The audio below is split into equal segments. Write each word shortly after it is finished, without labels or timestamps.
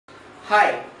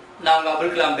Hi, நான் உங்கள்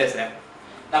அப்துல் கலாம் பேசுகிறேன்.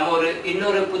 நம்ம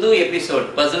இன்னொரு புது எபிசோட்,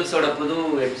 பசில்ஸோட புது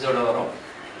எபிசோட வரும்.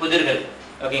 புதிர்கள்,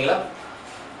 ஓகேங்களா?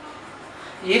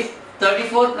 If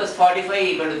 34 plus 45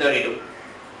 equal to 32,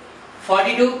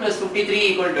 42 plus 53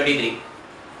 equal to 23,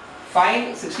 find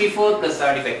 64 plus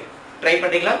 35. Try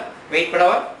பண்ணுறீங்களா? வெயிட்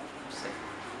பண்ணவா?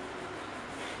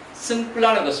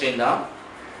 சிம்பிளான கொஸ்டின் தான்,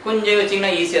 கொஞ்சம்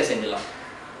வச்சிங்கன்னா ஈஸியாக செஞ்சிடலாம்.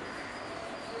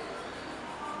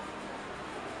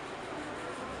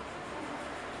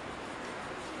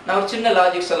 நான் ஒரு சின்ன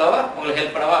லாஜிக் சொல்லவா, உங்களுக்கு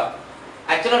ஹெல்ப் பண்ணவா?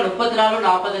 ஆக்சுவலாக 34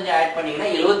 45 ஆட் பண்ணீங்கன்னா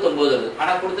 79 வருது.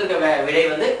 ஆனால் கொடுத்துருக்க விடை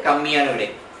வந்து கம்மியான விடை.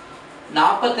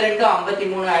 42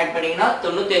 53 ஆட் பண்ணீங்கன்னா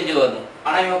 95 வரும்.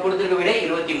 ஆனால் இவங்க கொடுத்துருக்க விடை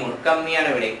 23, கம்மியான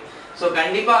விடை. ஸோ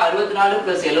கண்டிப்பாக 64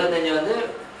 + 75 வந்து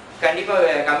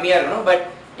கண்டிப்பாக கம்மியாக இருக்கணும். பட்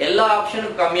எல்லா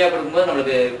ஆப்ஷனும் கம்மியாக கொடுக்கும்போது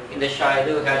நம்மளுக்கு இந்த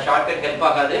ஷார்ட்கட் ஹெல்ப்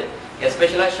ஆகாது.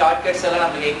 எஸ்பெஷலாக ஷார்ட்கட்ஸ் எல்லாம்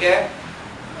நம்மளுக்கு எங்கே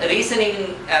ரீசனிங்,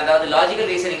 அதாவது லாஜிக்கல்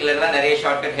ரீசனிங்ல எல்லாம் நிறைய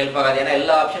ஷார்ட்கட் ஹெல்ப் ஆகாது. ஏன்னா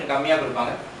எல்லா ஆப்ஷன் கம்மியாக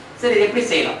கொடுப்பாங்க. சரி, இது எப்படி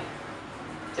செய்யலாம்?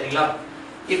 சரிங்களா?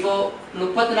 இப்போ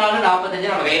 34 45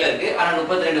 நம்ம கையில் இருக்கு. ஆனால்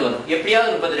 32 வரும்.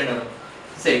 எப்படியாவது 32 வரும்.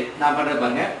 சரி, நான் பண்ற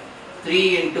பாருங்க. 3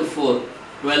 × 4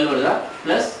 12 வருதா?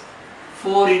 பிளஸ்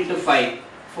 4 × 5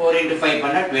 4 × 5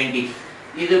 பண்ணா 20.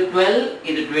 இது 12,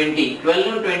 இது 20.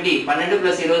 12 20 12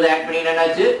 + 20 ஆட் பண்ணீங்கன்னா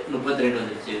என்னாச்சு? 32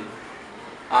 வந்துருச்சு.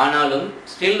 ஆனாலும்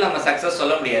ஸ்டில் நம்ம சக்சஸ்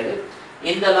சொல்ல முடியாது.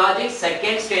 இந்த லாஜிக்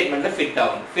செகண்ட் ஸ்டேட்மெண்ட்ல ஃபிட்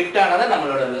ஆகும். ஃபிட் ஆனதா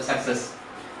நம்மளோட சக்சஸ்.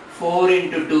 4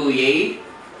 × 2 8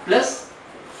 பிளஸ்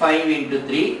 5 ×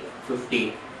 3 15.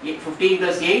 15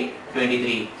 + 8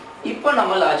 23. இப்போ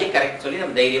நம்ம லாஜிக் கரெக்ட் சொல்லி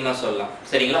நம்ம தைரியமா சொல்லலாம்.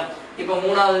 சரிங்களா? இப்போ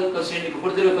மூணாவது क्वेश्चन, இப்போ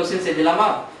கொடுத்திருக்க question செஞ்சலாமா?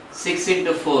 6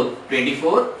 × 4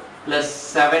 24 plus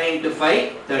 7 × 5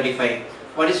 35.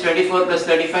 What is 24 plus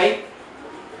 35?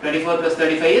 24 plus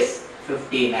 35 is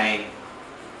 59.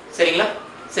 சரிங்களா?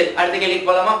 சரி, அடுத்த கேள்விக்கு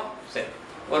போலாமா? சரி,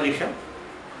 ஒரு நிமிஷம்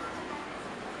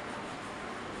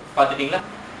பார்த்துட்டீங்களா?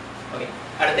 ஓகே,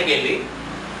 அடுத்த கேள்வி.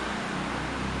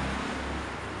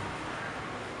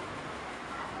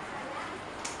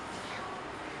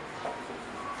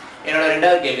 என்னோட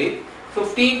ரெண்டாவது கேள்வி.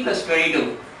 15 + 22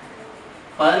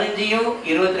 15யும்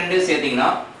 22 சேர்த்தீங்கன்னா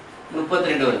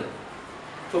 32 வருது.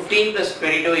 15 +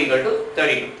 22 =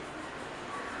 32.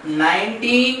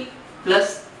 19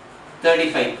 +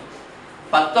 35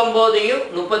 19யும்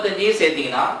 35யும்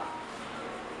சேர்த்தீங்கன்னா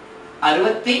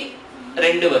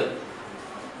 62 வருது.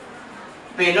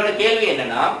 இப்போ என்னோட கேள்வி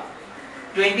என்னன்னா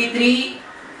 23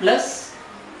 +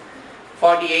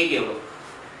 48 எவ்வளவு?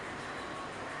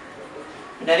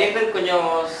 நிறைய பேர் கொஞ்சம்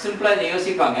சிம்பிளா இதை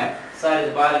யோசிப்பாங்க. சார்,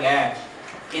 இது பாருங்க,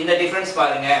 இந்த டிஃபரன்ஸ்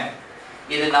பாருங்க,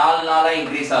 இது 4 4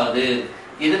 இன்க்ரீஸ் ஆகுது,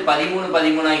 இது 13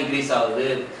 13 இன்க்ரீஸ் ஆகுது,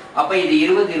 அப்ப இது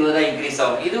 20 20 இன்க்ரீஸ்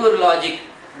ஆகும். இது ஒரு லாஜிக்.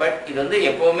 பட் இது வந்து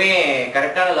எப்பவுமே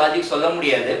கரெக்டான லாஜிக் சொல்ல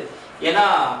முடியாது. ஏன்னா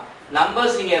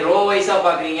நம்பர்ஸ் நீங்க ரோ வைஸா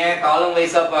பாக்குறீங்க, காலம்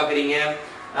வைஸா பாக்குறீங்க,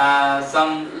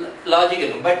 சம் லாஜிக்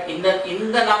இருக்கும். பட்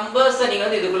இந்த நம்பர்ஸை நீங்க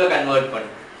வந்து இதுக்குள்ள கன்வெர்ட்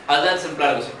பண்ணு. அதுதான்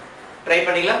சிம்பிளான விஷயம். ட்ரை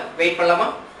பண்ணீங்களா? வெயிட் பண்ணலாமா?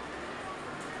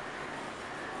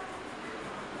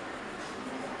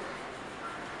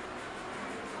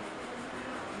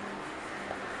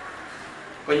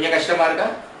 கொஞ்சம் கஷ்டமா இருக்கா?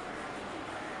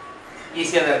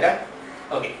 ஈஸியா தான் இருக்கா?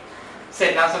 ஓகே,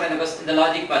 சரி, நான் சொன்ன இந்த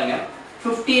லாஜிக் பாருங்க.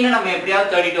 15 நம்ம எப்படியாவது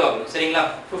 32 ஆகும். சரிங்களா?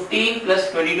 15 +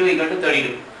 22 =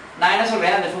 32. நான் என்ன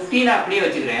சொல்றேன், அந்த 15 அப்படியே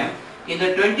வச்சுக்கிறேன். இந்த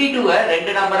 22-ஐ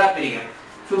ரெண்டு நம்பரா பிரிக்கிறேன்.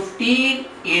 15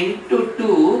 ×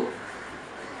 2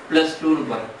 + 2 னு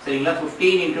பாருங்க. சரிங்களா?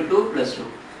 15 × 2 + 2.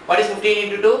 What is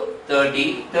 15 × 2? 30.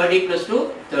 30 + 2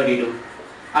 32.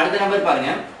 அடுத்த நம்பர்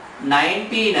பாருங்க.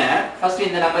 19-ஐ ஃபர்ஸ்ட்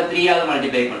இந்த நம்பர் 3 ஆல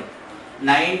மல்டிப்ளை பண்ணு.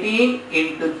 19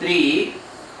 × 3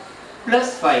 +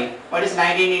 5. What is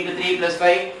 19 × 3 +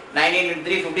 5? 19 ×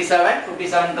 3 57.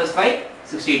 57 + 5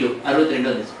 62. 62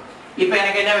 வந்துச்சு. இப்போ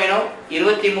எனக்கு என்ன வேணும்?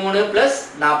 23 +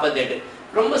 48.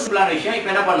 ரொம்ப சிம்பிளான விஷயம். இப்போ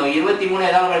என்ன பண்ணுவோம்? 23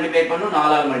 எதால மல்டிப்ளை பண்ணனும்?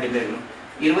 4 ஆல மல்டிப்ளை பண்ணனும்.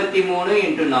 23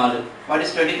 × 4. What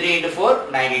is 23 × 4?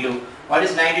 92. What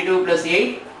is 92 + 8?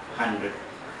 100.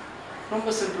 ரொம்ப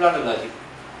சிம்பிளான லாஜிக்.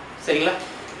 சரிங்களா?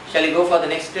 Shall we go for the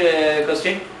next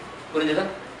question? புரிஞ்சதா?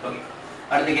 ஓகே,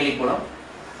 அடுத்த கேள்வி போலாம்.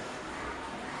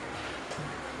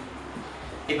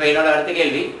 இப்போ என்னோட அடுத்த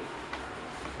கேள்வி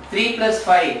 3 +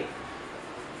 5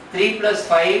 =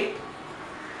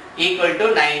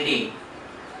 19.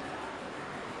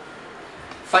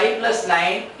 5 +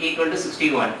 9 =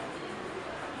 61.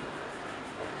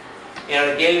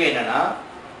 என்னோட கேள்வி என்னன்னா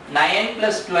 9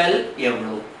 + 12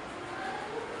 எவ்வளவு?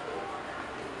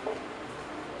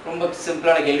 ரொம்ப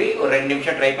சிம்பிளான கேள்வி. ஒரு 2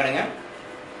 நிமிஷம் ட்ரை பண்ணுங்க.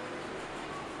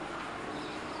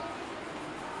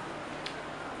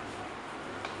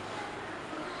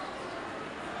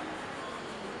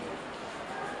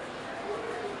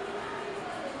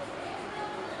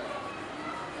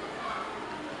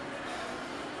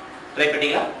 ட்ரை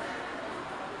பண்ணீங்களா?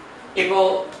 இப்போ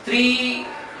 3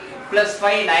 plus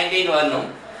 5 19 வரணும்.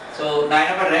 ஸோ நான்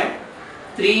என்ன பண்றேன்,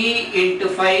 3 into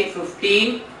 5 15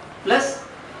 plus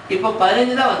இப்போ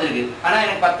 15 தான் வந்திருக்கு. ஆனா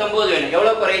எனக்கு 19 வேணும்.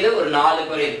 எவ்வளவு குறையுது? ஒரு 4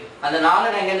 குறையுது. அந்த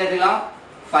 4 நான் எங்க எடுத்துக்கலாம்?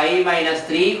 5 minus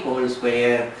 3 whole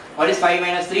square. What is 5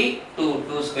 minus 3?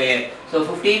 2 square. So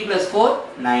 15 plus 4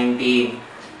 19.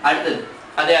 அடுத்து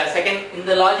அது செகண்ட்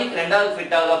இந்த லாஜிக் ரெண்டாவது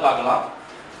ஃபிட் ஆகுதா பார்க்கலாம்.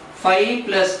 5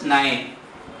 plus 9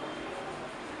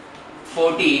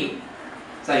 14.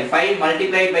 Sorry, 5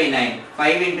 multiplied by 9.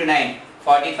 5 into 9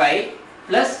 45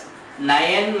 plus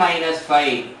 9 minus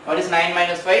 5. What is 9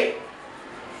 minus 5?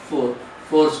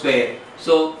 4 square.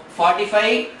 So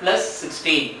 45 plus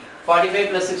 16.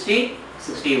 45 plus 16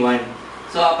 61.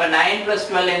 So அப்ப 9 plus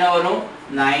 12 என்ன வரும்?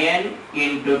 9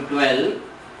 into 12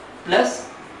 plus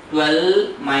 12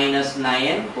 minus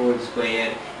 9 whole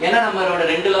square. ஏன்னா நம்மளோட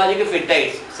ரெண்டு லாஜிக் ஃபிட்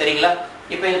ஆயிடுச்சு. சரிங்களா?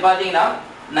 இப்போ இது பாத்தீங்கன்னா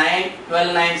 9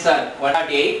 12 9s are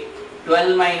 108.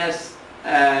 12 minus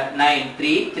 9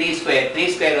 3 square. 3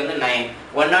 square வந்து 9.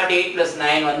 108 plus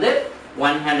 9 வந்து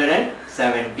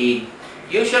 117.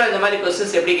 யூசுவலா இந்த மாதிரி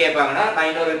क्वेश्चंस எப்படி கேட்பாங்கன்னா, நான்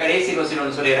இன்னொரு கடைசி क्वेश्चन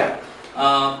ஒன்னு சொல்லிறேன்.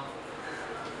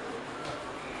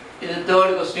 இது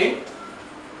third question.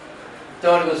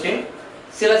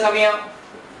 சில சமயம்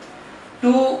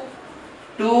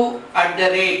 2 at the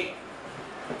rate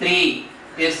 3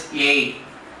 is 8.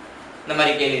 இந்த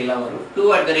மாதிரி கேள்விகள் வரும். 2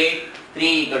 at the rate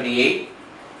 3 equal to 8.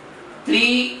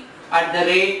 3 at the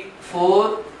rate 4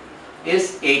 is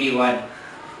 81.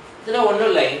 இதுல ஒண்ணும்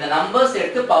இல்ல, இந்த நம்பர்ஸ்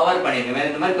எடுத்து பவர் பண்ணிருங்க.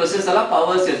 இந்த மாதிரி क्वेश्चंस எல்லாம்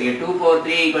பவர்ஸ் யோசிங்க. 2 power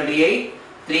 3 equal to 8,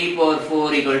 3 power 4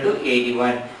 equal to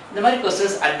 81. இந்த மாதிரி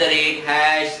questions at the rate,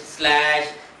 hash, slash,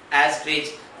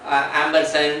 asterisk,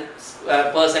 ampersand,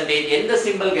 percentage எந்த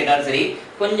சிம்பிள் கேட்டாலும் சரி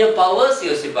கொஞ்சம் பவர்ஸ்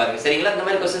யோசிச்சு பாருங்க. சரிங்களா? இந்த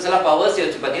மாதிரி क्वेश्चंस எல்லாம் பவர்ஸ்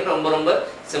யோசிச்சு பாத்தீங்கன்னா ரொம்ப ரொம்ப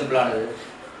சிம்பிளானது.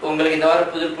 உங்களுக்கு இந்த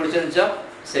வாரம் பிடிச்சிருந்துச்சா?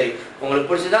 சரி, உங்களுக்கு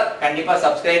பிடிச்சதா கண்டிப்பா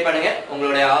சப்ஸ்கிரைப் பண்ணுங்க.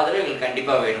 உங்களுடைய ஆதரவு எங்களுக்கு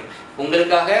கண்டிப்பா வேணும்.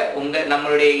 உங்களுக்காக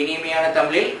நம்மளுடைய இனிமையான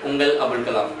தமிழில் உங்கள் அபுல்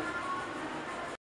கலாம்.